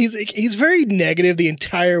 Kinda. He's very negative the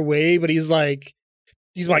entire way, but he's like,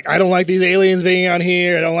 I don't like these aliens being on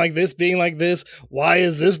here. I don't like this being like this. Why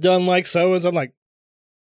is this done like so? And so I'm like,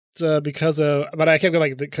 because of, but I kept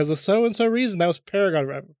going like, because of so and so reason. That was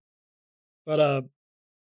Paragon. But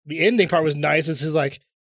the ending part was nice. This is like,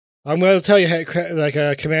 I'm going to tell you,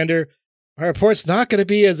 like, Commander, my report's not going to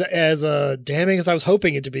be as damning as I was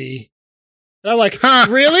hoping it to be. And I'm like,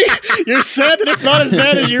 really? You're sad that it's not as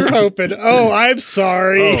bad as you're hoping. Oh, I'm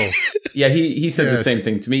sorry. Oh. Yeah, he said the same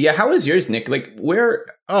thing to me. Yeah, how was yours, Nick? Like, where?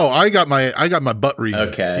 Oh, I got my butt reading.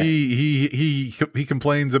 Okay. He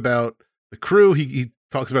complains about the crew. He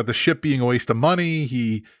talks about the ship being a waste of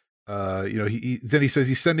money. Then he says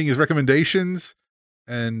he's sending his recommendations,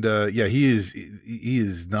 and he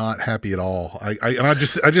is not happy at all. I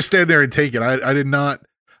just stand there and take it. I did not.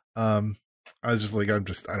 I was just like, I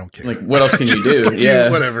don't care. Like, what else can you do? Like,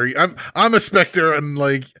 yeah, whatever. I'm a Spectre, and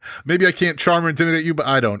like, maybe I can't charm or intimidate you, but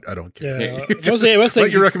I don't care. Yeah. Just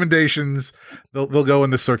write your recommendations. They'll go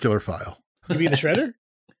in the circular file. You mean the shredder?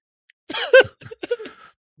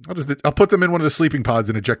 I'll put them in one of the sleeping pods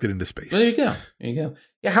and eject it into space. There you go.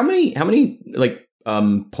 Yeah, how many like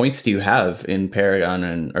points do you have in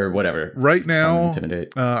Paragon or whatever? Right now,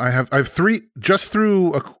 Intimidate. I have 3 just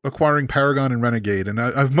through acquiring Paragon and Renegade, and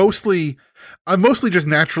I've mostly just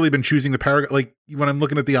naturally been choosing the Paragon. Like, when I'm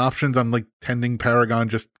looking at the options, I'm like tending Paragon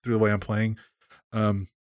just through the way I'm playing.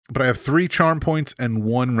 But I have 3 charm points and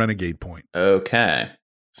 1 Renegade point. Okay.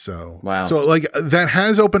 So wow. So like, that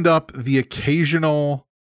has opened up the occasionally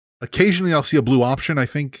I'll see a blue option. I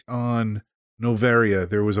think on Noveria,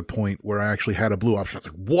 there was a point where I actually had a blue option. I was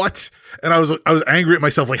like, what? And I was angry at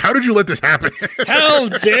myself. Like, how did you let this happen? How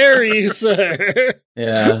dare you, sir?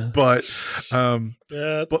 Yeah. But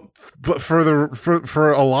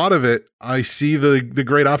for a lot of it, I see the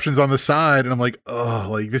great options on the side, and I'm like, oh,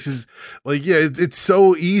 like, this is like, yeah, it's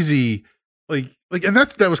so easy. Like, and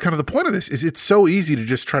that was kind of the point of this, is it's so easy to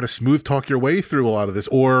just try to smooth talk your way through a lot of this,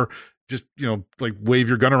 or just, you know, like, wave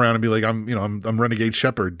your gun around and be like, I'm Renegade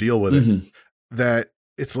Shepard, deal with it. That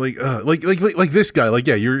it's like this guy, like,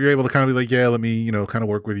 yeah, you're able to kind of be like, yeah, let me, you know, kind of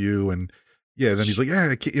work with you, and yeah, then he's like,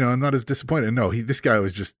 yeah, you know, I'm not as disappointed. No, this guy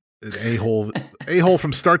was just an a-hole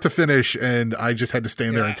from start to finish, and I just had to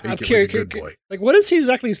stand there and take it like a good boy. Like, what does he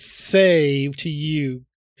exactly say to you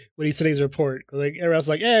when he's sending his report? Like, everyone else is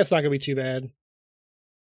like, it's not gonna be too bad.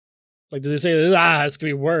 Like, does he say, it's gonna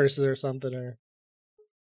be worse or something? Or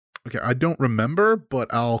okay, I don't remember,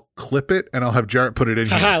 but I'll clip it and I'll have Jarrett put it in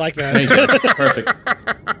here. I like that. Perfect.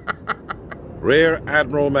 Rear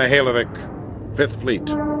Admiral Mihailovic, 5th Fleet.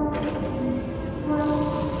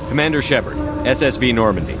 Commander Shepard, SSV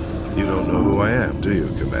Normandy. You don't know who I am, do you,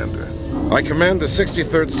 Commander? I command the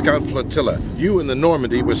 63rd Scout Flotilla. You and the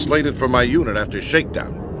Normandy were slated for my unit after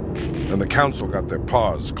shakedown. And the Council got their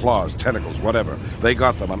paws, claws, tentacles, whatever. They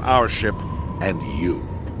got them on our ship and you.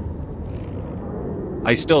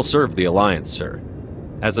 I still serve the Alliance, sir.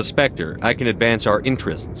 As a Spectre, I can advance our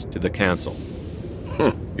interests to the Council.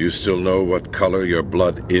 You still know what color your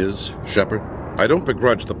blood is, Shepard? I don't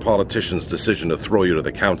begrudge the politician's decision to throw you to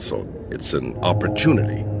the Council. It's an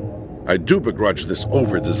opportunity. I do begrudge this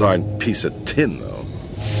over-designed piece of tin, though.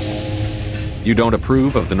 You don't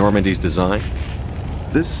approve of the Normandy's design?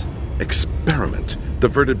 This experiment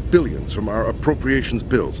diverted billions from our appropriations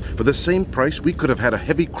bills. For the same price, we could have had a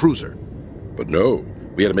heavy cruiser. But no,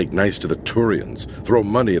 we had to make nice to the Turians, throw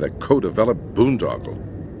money at a co-developed boondoggle.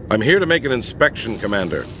 I'm here to make an inspection,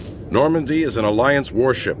 Commander. Normandy is an Alliance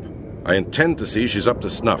warship. I intend to see she's up to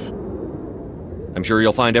snuff. I'm sure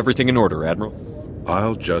you'll find everything in order, Admiral.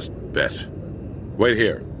 I'll just bet. Wait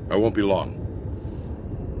here. I won't be long.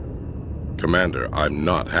 Commander, I'm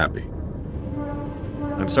not happy.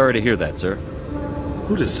 I'm sorry to hear that, sir.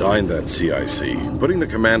 Who designed that CIC? Putting the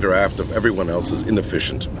commander aft of everyone else is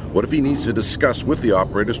inefficient. What if he needs to discuss with the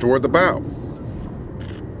operators toward the bow?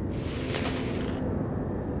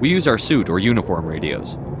 We use our suit or uniform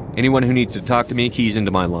radios. Anyone who needs to talk to me keys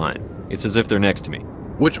into my line. It's as if they're next to me.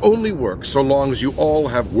 Which only works so long as you all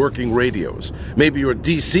have working radios. Maybe your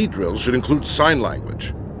DC drills should include sign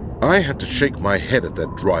language. I had to shake my head at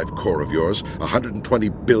that drive core of yours. 120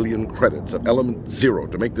 billion credits of element 0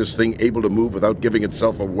 to make this thing able to move without giving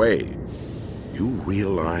itself away. You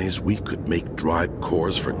realize we could make drive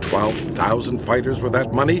cores for 12,000 fighters with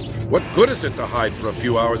that money? What good is it to hide for a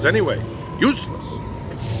few hours anyway? Useless.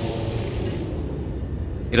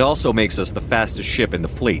 It also makes us the fastest ship in the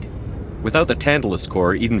fleet. Without the Tantalus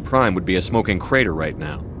core, Eden Prime would be a smoking crater right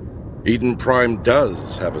now. Eden Prime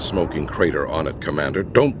does have a smoking crater on it, Commander.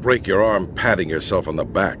 Don't break your arm patting yourself on the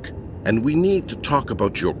back. And we need to talk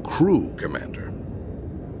about your crew, Commander.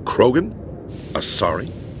 Krogan? Asari?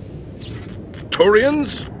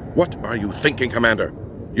 Turians? What are you thinking, Commander?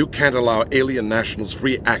 You can't allow alien nationals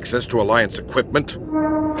free access to Alliance equipment.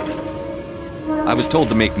 I was told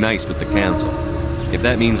to make nice with the Council. If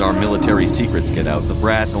that means our military secrets get out, the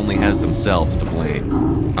brass only has themselves to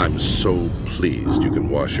blame. I'm so pleased you can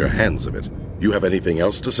wash your hands of it. You have anything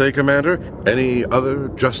else to say, Commander? Any other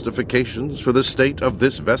justifications for the state of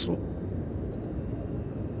this vessel?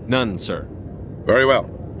 None, sir. Very well.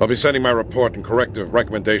 I'll be sending my report and corrective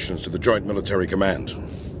recommendations to the Joint Military Command.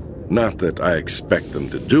 Not that I expect them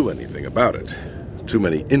to do anything about it. Too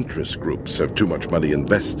many interest groups have too much money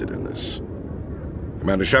invested in this.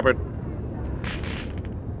 Commander Shepard?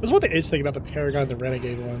 That's one thing interesting about the Paragon and the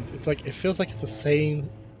Renegade ones. It's like, it feels like it's the same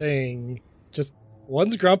thing. Just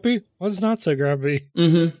one's grumpy, one's not so grumpy.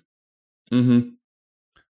 Mm-hmm. Mm-hmm.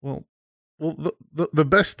 Well, the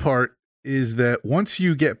best part is that once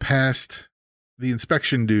you get past the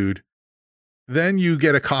inspection dude, then you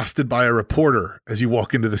get accosted by a reporter as you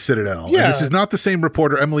walk into the Citadel. Yeah. And this is not the same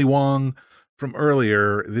reporter, Emily Wong, from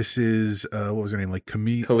earlier. This is, what was her name? Like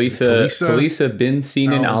Khaleesa bin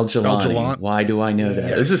Sinan Al-Jalani. Al-Jalani. Why do I know that?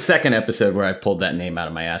 Yes. This is the second episode where I've pulled that name out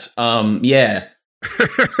of my ass. Yeah.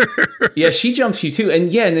 Yeah, she jumps you too.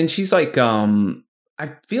 And yeah, and then she's like,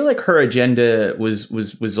 I feel like her agenda was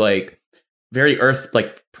like very Earth,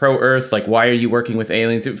 like pro-Earth, like why are you working with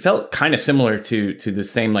aliens? It felt kind of similar to the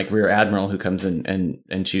same like Rear Admiral who comes in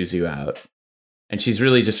and chews you out. And she's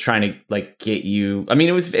really just trying to like get you. I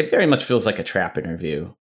mean, it very much feels like a trap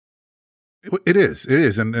interview. It is,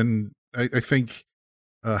 and I think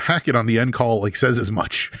Hackett on the end call like says as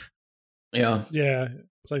much. Yeah.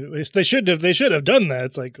 It's like they should have done that.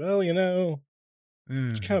 It's like, well,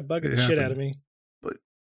 it's kind of bugging the shit out of me.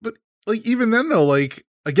 But like even then though, like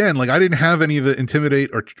again, like I didn't have any of the intimidate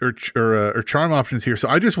or charm options here, so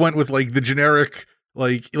I just went with like the generic.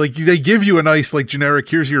 Like they give you a nice like generic,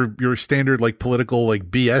 here's your standard like political like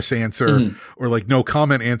BS answer or like no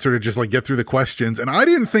comment answer to just like get through the questions. And I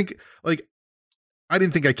didn't think I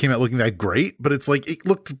came out looking that great, but it's like it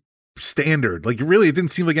looked standard. Like really it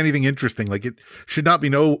didn't seem like anything interesting. Like it should not be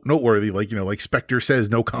noteworthy. Like, like Spectre says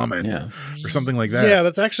no comment or something like that. Yeah,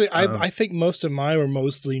 that's actually I think most of mine were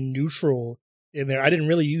mostly neutral in there. I didn't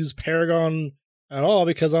really use Paragon at all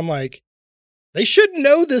because I'm like, they should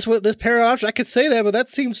know this with this Paragon option. I could say that, but that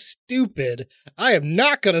seems stupid. I am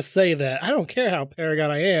not going to say that. I don't care how Paragon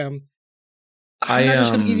I am. I'm not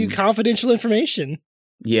just going to give you confidential information.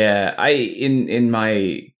 Yeah, in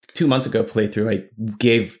my 2 months ago playthrough,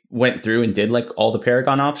 I went through and did like all the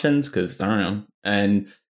Paragon options because I don't know. And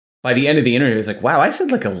by the end of the interview, I was like, wow, I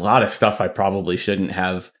said like a lot of stuff I probably shouldn't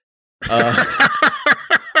have.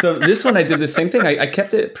 So this one, I did the same thing. I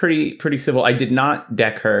kept it pretty civil. I did not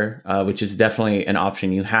deck her, which is definitely an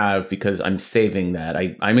option you have because I'm saving that.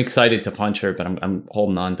 I'm excited to punch her, but I'm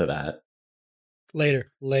holding on to that.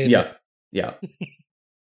 Later. Yeah. Yeah.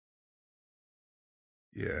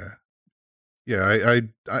 I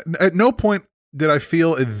at no point did I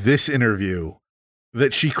feel in this interview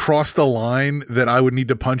that she crossed a line that I would need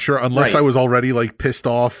to punch her unless I was already like pissed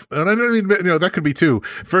off. And I mean, that could be too.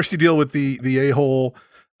 First you deal with the a-hole,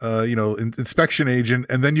 inspection agent,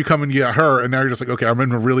 and then you come and get her, and now you're just like, okay, I'm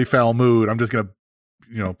in a really foul mood. I'm just gonna,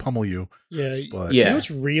 pummel you. Yeah, but, You know what's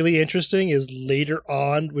really interesting is later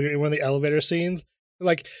on, in one of the elevator scenes,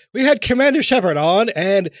 like we had Commander Shepard on,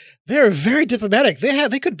 and they're very diplomatic.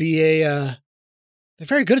 They could be they're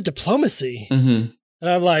very good at diplomacy, and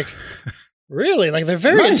I'm like, really? Like they're a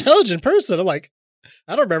very intelligent person. I'm like,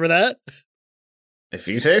 I don't remember that. If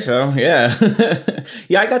you say so, yeah.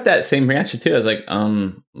 Yeah, I got that same reaction too. I was like,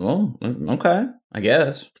 well, okay, I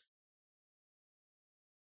guess.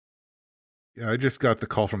 Yeah, I just got the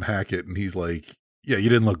call from Hackett, and he's like, Yeah, you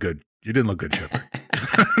didn't look good. You didn't look good, Shepard.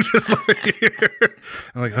 Just like,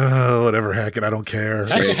 I'm like, oh, whatever, Hackett, I don't care.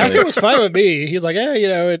 Hackett was fine with me. He's like, yeah,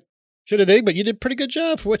 it should have did, but you did a pretty good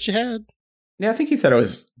job for what you had. Yeah, I think he said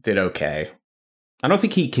did okay. I don't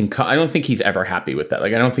think he can. I don't think he's ever happy with that.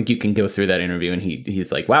 Like, I don't think you can go through that interview and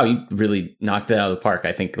he's like, "Wow, you really knocked it out of the park."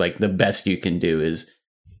 I think like the best you can do is,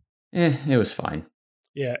 it was fine.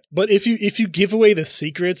 Yeah, but if you give away the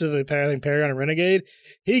secrets of the Paragon and Renegade,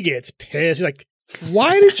 he gets pissed. He's like,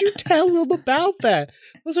 "Why did you tell them about that?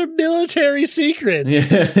 Those are military secrets.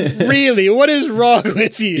 Yeah. Really? What is wrong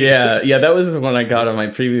with you?" Yeah, that was one I got on my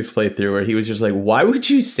previous playthrough where he was just like, "Why would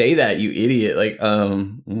you say that, you idiot?" Like,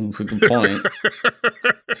 good point.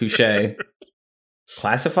 Touche.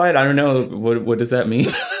 Classified? I don't know. What does that mean?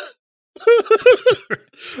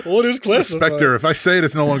 What is classified? Spectre, if I say it,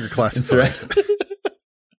 it's no longer classified. That's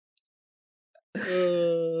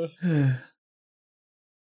right.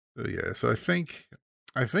 So yeah, so I think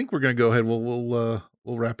we're gonna go ahead. We'll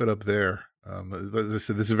wrap it up there. As I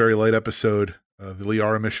said, this is a very light episode. The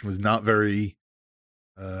Liara mission was not very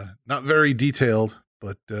detailed,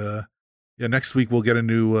 but yeah, next week we'll get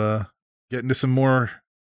into some more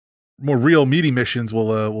real meaty missions.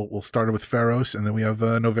 We'll start with Pharos, and then we have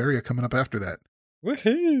Noveria coming up after that.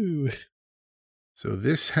 Woohoo! So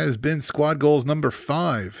this has been Squad Goals number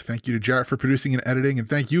 5. Thank you to Jarrett for producing and editing, and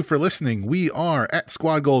thank you for listening. We are at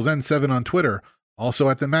Squad Goals N7 on Twitter, also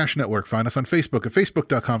at the MASH Network. Find us on Facebook at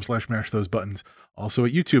facebook.com/mashthosebuttons. Also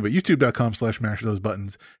at YouTube at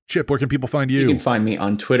youtube.com/mashthosebuttons. Chip, where can people find you? You can find me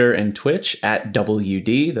on Twitter and Twitch at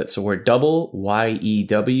WD. That's the word double,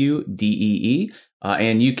 YEWDEE.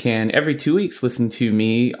 And you can, every 2 weeks, listen to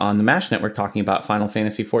me on the MASH Network talking about Final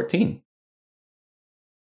Fantasy XIV.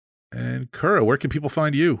 And Kura, where can people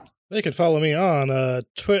find you? They can follow me on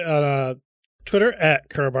Twitter at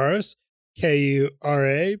Kurabaras,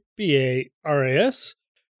 KURABARAS,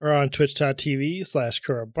 or on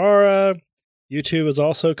twitch.tv/Kurabara. YouTube is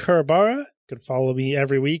also Kurabara. You can follow me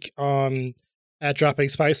every week at Dropping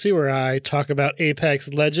Spicy, where I talk about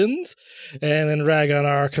Apex Legends and then rag on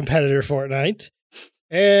our competitor Fortnite.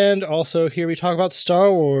 And also here we talk about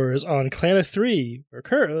Star Wars on Clan of 3, we're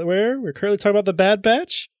currently talking about the Bad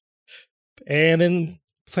Batch. And then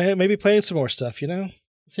maybe playing some more stuff,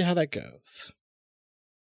 See how that goes.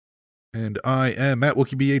 And I am at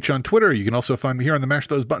WookieBH on Twitter. You can also find me here on the Mash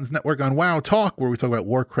Those Buttons Network on WoW Talk, where we talk about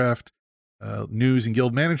Warcraft news and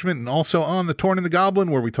guild management, and also on The Torn and the Goblin,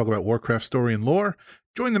 where we talk about Warcraft story and lore.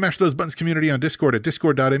 Join the Mash Those Buttons community on Discord at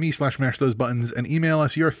discord.me/mashthosebuttons and email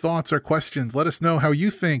us your thoughts or questions. Let us know how you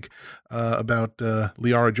think about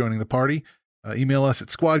Liara joining the party. Email us at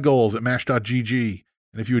squadgoals@mash.gg.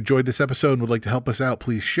 And if you enjoyed this episode and would like to help us out,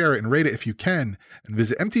 please share it and rate it if you can. And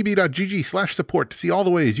visit mtb.gg/support to see all the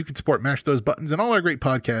ways you can support Mash Those Buttons and all our great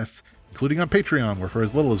podcasts, including on Patreon, where for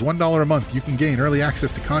as little as $1 a month, you can gain early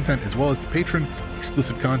access to content as well as to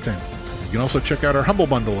patron-exclusive content. You can also check out our Humble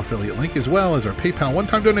Bundle affiliate link as well as our PayPal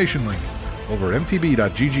one-time donation link over at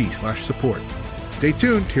mtb.gg/support. Stay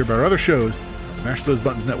tuned to hear about our other shows on the Mash Those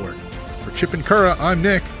Buttons Network. For Chip and Kura, I'm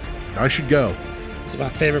Nick, and I should go. This is my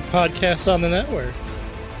favorite podcast on the network.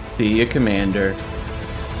 See you, Commander.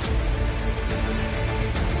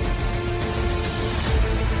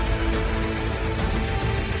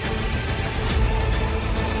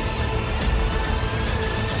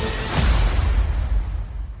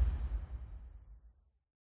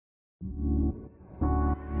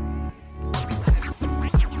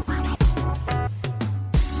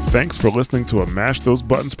 Thanks for listening to a Mash Those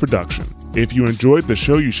Buttons production. If you enjoyed the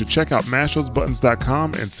show, you should check out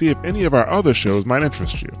mashthosebuttons.com and see if any of our other shows might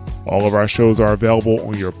interest you. All of our shows are available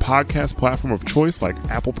on your podcast platform of choice like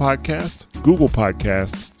Apple Podcasts, Google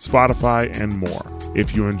Podcasts, Spotify, and more.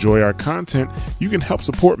 If you enjoy our content, you can help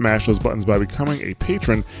support Mash Those Buttons by becoming a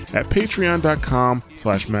patron at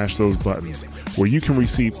patreon.com/mashthosebuttons, where you can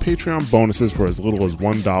receive Patreon bonuses for as little as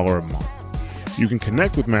 $1 a month. You can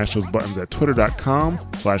connect with Mash Those Buttons at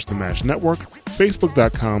twitter.com/The Mash Network,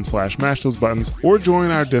 facebook.com/mashthosebuttons, or join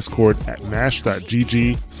our Discord at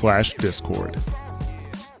mash.gg/discord.